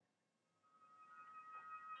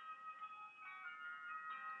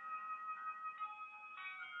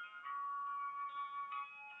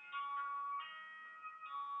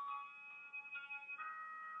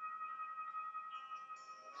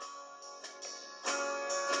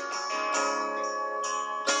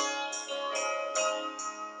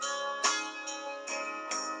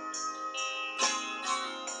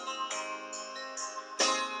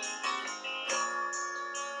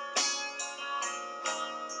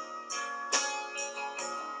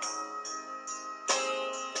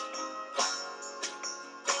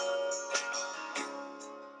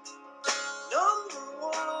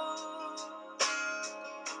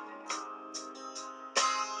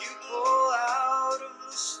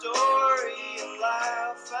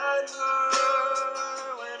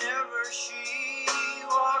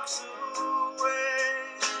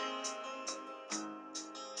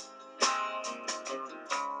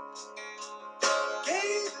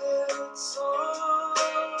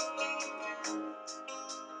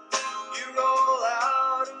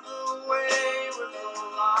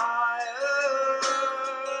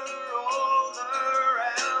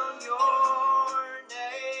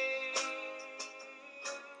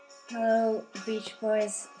Hello, Beach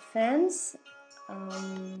Boys fans.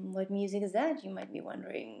 What music is that? You might be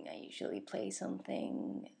wondering. I usually play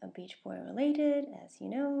something Beach Boy related, as you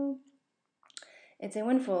know. It's a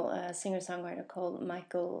wonderful singer songwriter called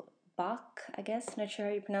Michael Bach, I guess. Not sure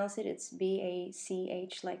how you pronounce it. It's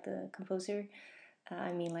Bach, like the composer.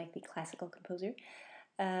 Like the classical composer.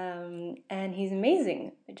 And he's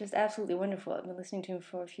amazing, just absolutely wonderful. I've been listening to him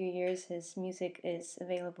for a few years. His music is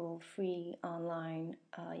available free online.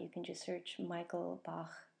 You can just search Michael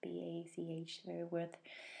Bach, Bach. Very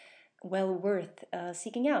well worth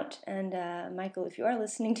seeking out. And Michael, if you are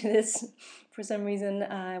listening to this for some reason,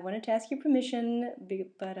 I wanted to ask your permission,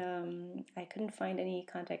 but I couldn't find any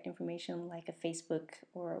contact information like a Facebook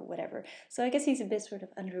or whatever. So I guess he's a bit sort of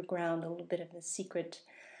underground, a little bit of a secret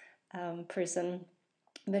person.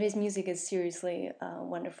 But his music is seriously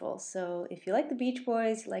wonderful. So if you like the Beach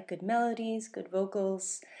Boys, you like good melodies, good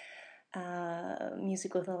vocals,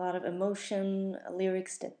 music with a lot of emotion,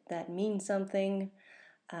 lyrics that mean something,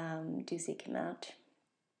 do seek him out.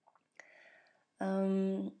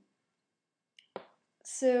 Um,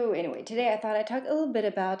 so anyway, today I thought I'd talk a little bit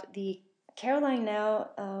about the Caroline Now,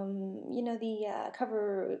 the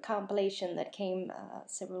cover compilation that came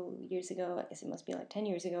several years ago. I guess it must be like 10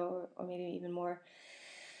 years ago or maybe even more.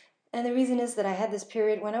 And the reason is that I had this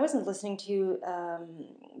period when I wasn't listening to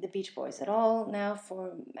the Beach Boys at all now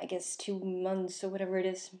for, I guess, 2 months or whatever it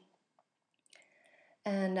is.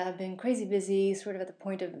 And I've been crazy busy, sort of at the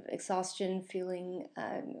point of exhaustion, feeling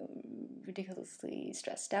ridiculously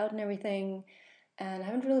stressed out and everything. And I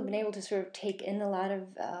haven't really been able to sort of take in a lot of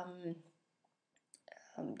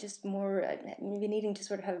just more, maybe needing to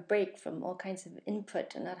sort of have a break from all kinds of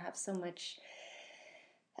input and not have so much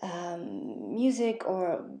music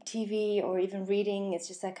or TV or even reading. It's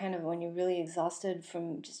just that kind of when you're really exhausted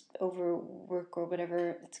from just overwork or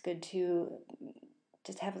whatever, it's good to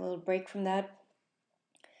just have a little break from that.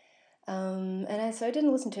 So I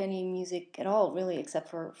didn't listen to any music at all, really, except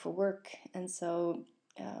for work. And so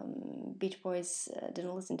Beach Boys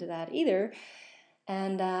didn't listen to that either.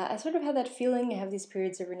 And I sort of had that feeling. I have these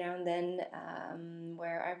periods every now and then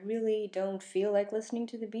where I really don't feel like listening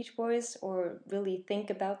to the Beach Boys or really think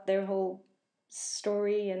about their whole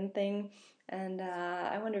story and thing. And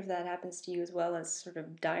I wonder if that happens to you as well as sort of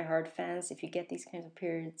diehard fans, if you get these kinds of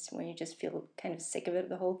periods when you just feel kind of sick of it,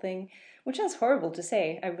 the whole thing, which sounds horrible to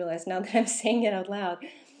say. I realize now that I'm saying it out loud.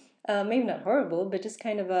 Maybe not horrible, but just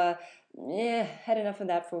kind of had enough of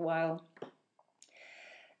that for a while.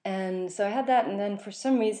 And so I had that, and then for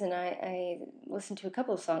some reason I listened to a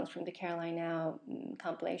couple of songs from the Caroline Now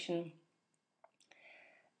compilation,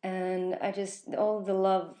 and I just all the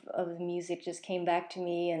love of the music just came back to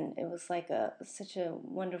me, and it was like such a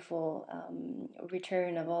wonderful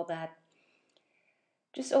return of all that,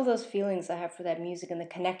 just all those feelings I have for that music and the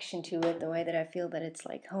connection to it, the way that I feel that it's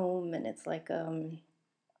like home and it's like a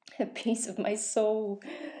piece of my soul.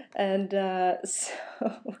 And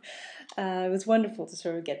it was wonderful to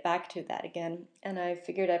sort of get back to that again. And I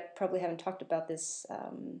figured I probably haven't talked about this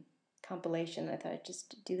compilation. I thought I'd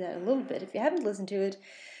just do that a little bit. If you haven't listened to it,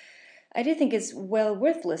 I do think it's well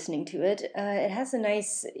worth listening to it. It has a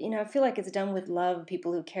nice, I feel like it's done with love,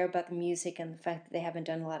 people who care about the music and the fact that they haven't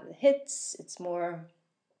done a lot of the hits. It's more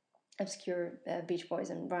obscure Beach Boys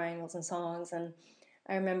and Brian Wilson songs. And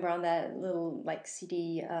I remember on that little like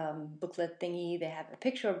CD booklet thingy, they have a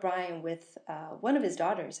picture of Brian with one of his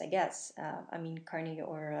daughters, I guess. Carney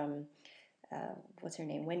or what's her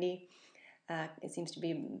name, Wendy. It seems to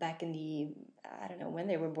be back in the, I don't know when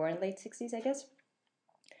they were born, late 60s, I guess.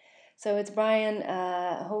 So it's Brian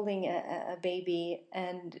holding a baby,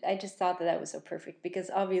 and I just thought that was so perfect because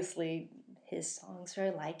obviously his songs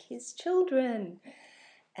are like his children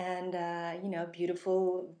and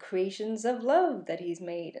beautiful creations of love that he's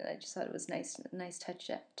made, and I just thought it was nice touch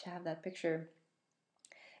to have that picture,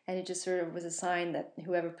 and it just sort of was a sign that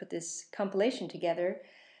whoever put this compilation together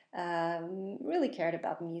really cared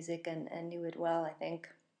about music and knew it well, I think.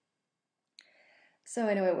 So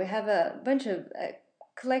anyway, we have a bunch of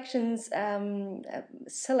collections,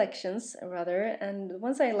 selections rather, and the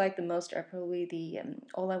ones I like the most are probably the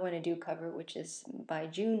All I Want to Do cover, which is by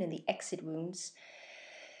June, and the Exit Wounds.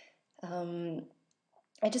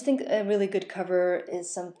 I just think a really good cover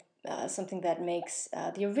is something that makes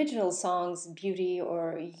the original song's beauty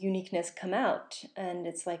or uniqueness come out, and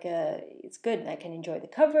it's good. I can enjoy the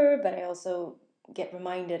cover, but I also get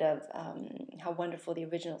reminded of how wonderful the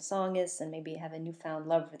original song is, and maybe have a newfound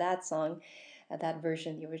love for that song, that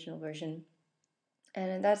version, the original version.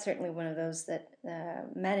 And that's certainly one of those that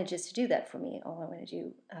manages to do that for me. All I Want to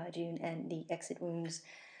Do, June, and the Exit Wounds.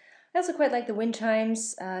 I also quite like the Wind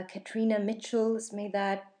Chimes. Katrina Mitchell has made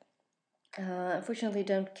that. Unfortunately,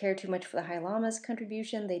 don't care too much for the High Llamas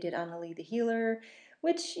contribution. They did Annalie the Healer,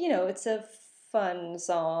 which, it's a fun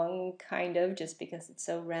song, kind of, just because it's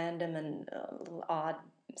so random and a little odd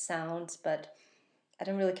sounds, but I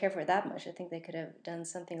don't really care for it that much. I think they could have done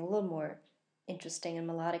something a little more interesting and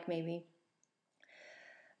melodic, maybe.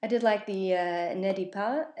 I did like the Ne Dis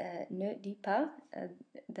Pas,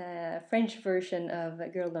 the French version of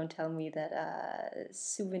Girl Don't Tell Me that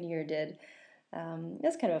Souvenir did.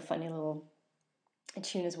 That's kind of a funny little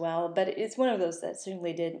tune as well, but it's one of those that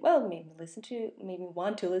certainly did well. Maybe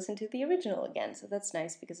want to listen to the original again. So that's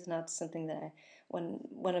nice because it's not something that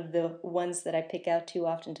one of the ones that I pick out too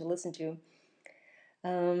often to listen to.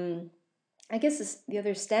 I guess the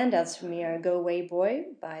other standouts for me are Go Away Boy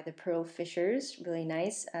by the Pearl Fishers, really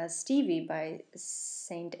nice. Stevie by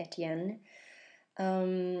Saint Etienne,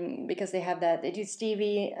 because they do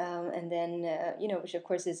Stevie, and then, which of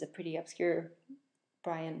course is a pretty obscure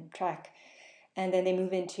Brian track. And then they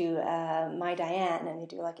move into My Diane, and they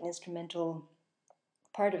do like an instrumental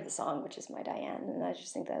part of the song, which is My Diane. And I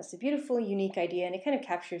just think that's a beautiful, unique idea, and it kind of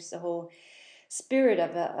captures the whole spirit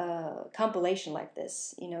of a compilation like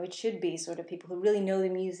this. It should be sort of people who really know the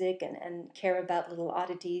music and care about little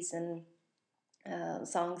oddities and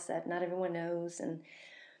songs that not everyone knows. And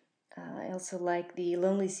I also like the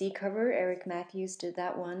Lonely Sea cover. Eric Matthews did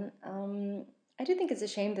that one. I do think it's a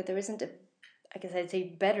shame that there isn't I guess I'd say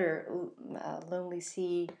better Lonely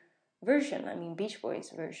Sea version. I mean, Beach Boys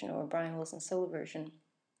version or Brian Wilson's solo version.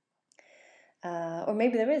 Or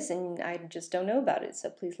maybe there is, and I just don't know about it, so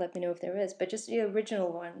please let me know if there is. But just the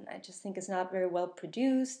original one, I just think is not very well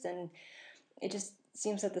produced, and it just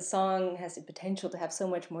seems that the song has the potential to have so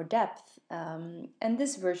much more depth. And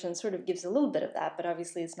this version sort of gives a little bit of that, but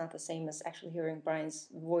obviously it's not the same as actually hearing Brian's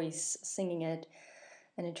voice singing it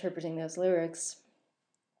and interpreting those lyrics.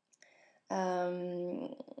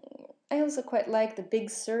 I also quite like the Big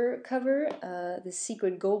Sur cover. The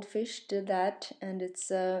Secret Goldfish did that, and it's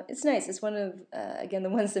nice. It's one of again the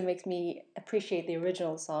ones that makes me appreciate the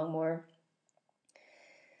original song more.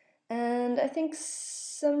 And I think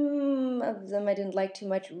some of them I didn't like too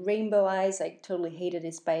much. Rainbow Eyes, I totally hated.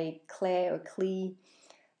 It's by Clay or Clee.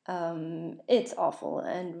 It's awful,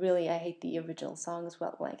 and really I hate the original song as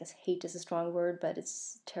well. Well, I guess hate is a strong word, but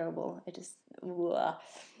it's terrible. I just, ugh.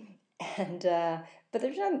 And but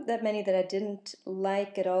there's not that many that I didn't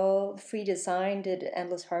like at all. Free Design did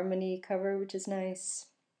Endless Harmony cover, which is nice.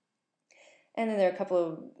 And then there are a couple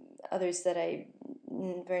of others that I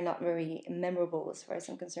not very memorable as far as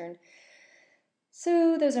I'm concerned.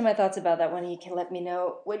 So those are my thoughts about that one. You can let me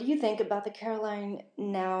know what do you think about the Caroline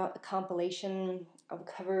Now compilation of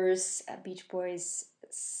covers at Beach Boys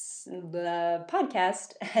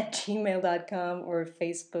podcast at gmail.com or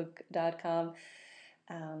facebook.com.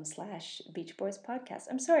 / Beach Boys podcast.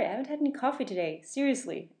 I'm sorry, I haven't had any coffee today.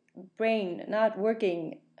 Seriously, brain not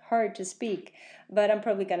working, hard to speak. But I'm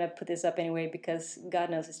probably going to put this up anyway because God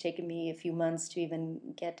knows it's taken me a few months to even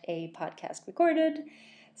get a podcast recorded.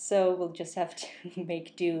 So we'll just have to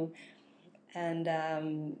make do. And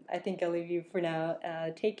I think I'll leave you for now.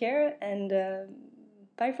 Take care and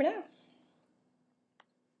bye for now.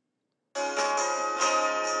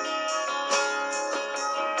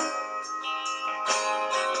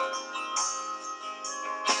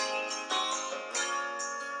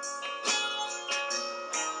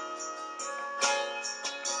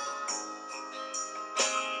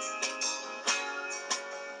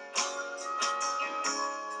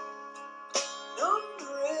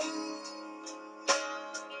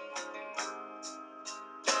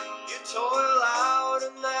 Toil out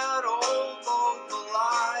in that old boat, the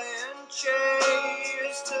lion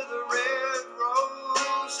chase to the red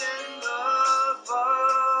rose and the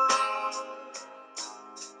bud.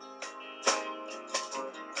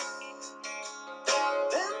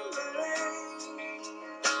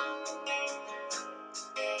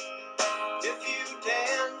 If you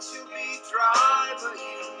dance, you'll be dry, but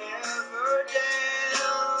you never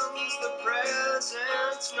dance. The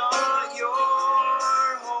present's not